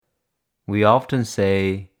We often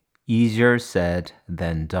say, easier said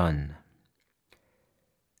than done.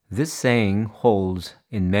 This saying holds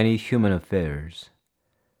in many human affairs,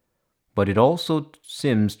 but it also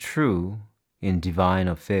seems true in divine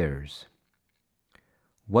affairs.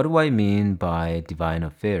 What do I mean by divine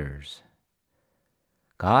affairs?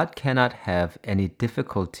 God cannot have any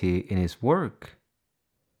difficulty in His work.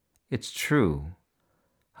 It's true.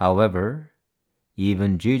 However,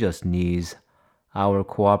 even Jesus needs our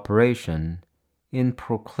cooperation in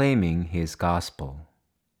proclaiming His gospel.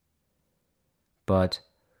 But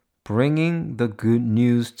bringing the good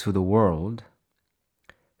news to the world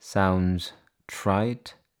sounds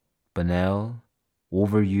trite, banal,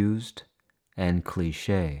 overused, and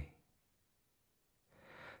cliche.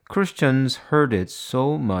 Christians heard it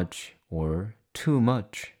so much or too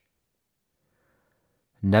much.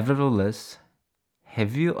 Nevertheless,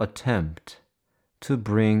 have you attempted to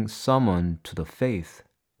bring someone to the faith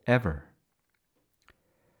ever?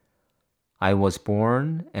 I was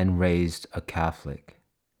born and raised a Catholic,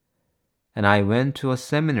 and I went to a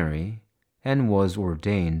seminary and was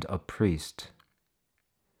ordained a priest.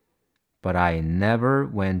 But I never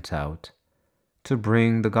went out to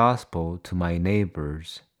bring the gospel to my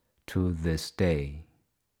neighbors to this day.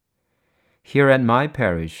 Here at my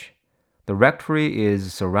parish, the rectory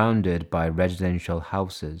is surrounded by residential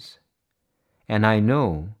houses, and I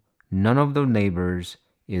know none of the neighbors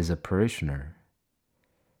is a parishioner.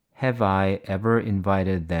 Have I ever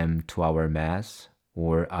invited them to our Mass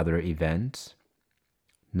or other events?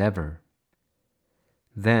 Never.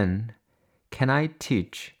 Then, can I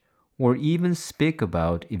teach or even speak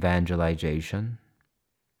about evangelization?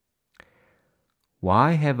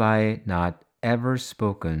 Why have I not ever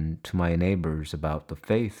spoken to my neighbors about the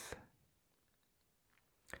faith?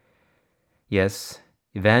 Yes,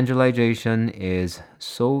 evangelization is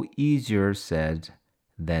so easier said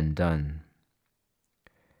than done.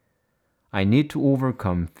 I need to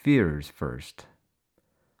overcome fears first.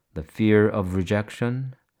 The fear of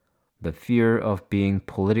rejection, the fear of being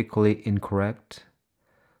politically incorrect,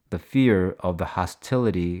 the fear of the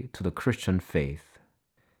hostility to the Christian faith.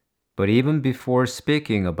 But even before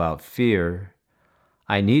speaking about fear,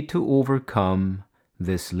 I need to overcome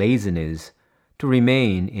this laziness to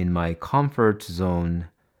remain in my comfort zone,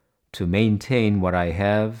 to maintain what I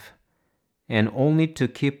have, and only to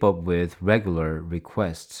keep up with regular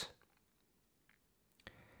requests.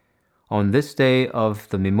 On this day of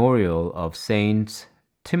the memorial of Saints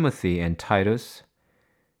Timothy and Titus,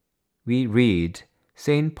 we read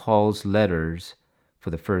St. Paul's letters for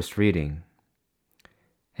the first reading.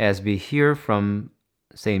 As we hear from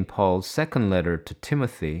St. Paul's second letter to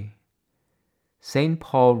Timothy, St.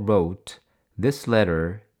 Paul wrote this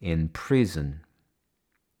letter in prison.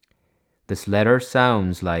 This letter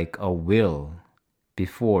sounds like a will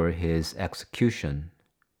before his execution.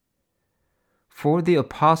 For the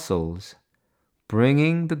apostles,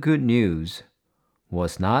 bringing the good news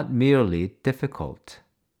was not merely difficult.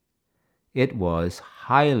 It was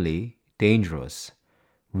highly dangerous,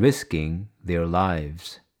 risking their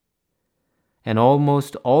lives. And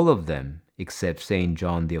almost all of them, except St.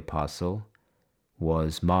 John the Apostle,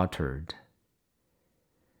 was martyred.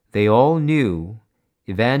 They all knew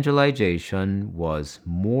evangelization was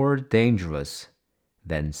more dangerous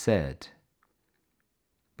than said,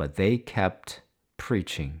 but they kept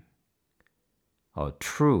preaching a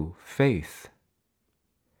true faith.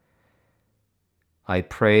 I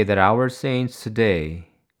pray that our saints today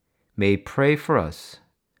may pray for us,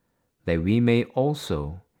 that we may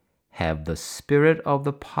also have the spirit of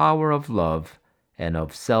the power of love and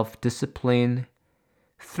of self-discipline,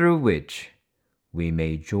 through which we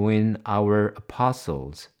may join our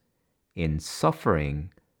apostles in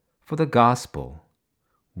suffering for the gospel,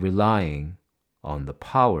 relying on the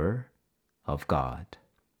power of God.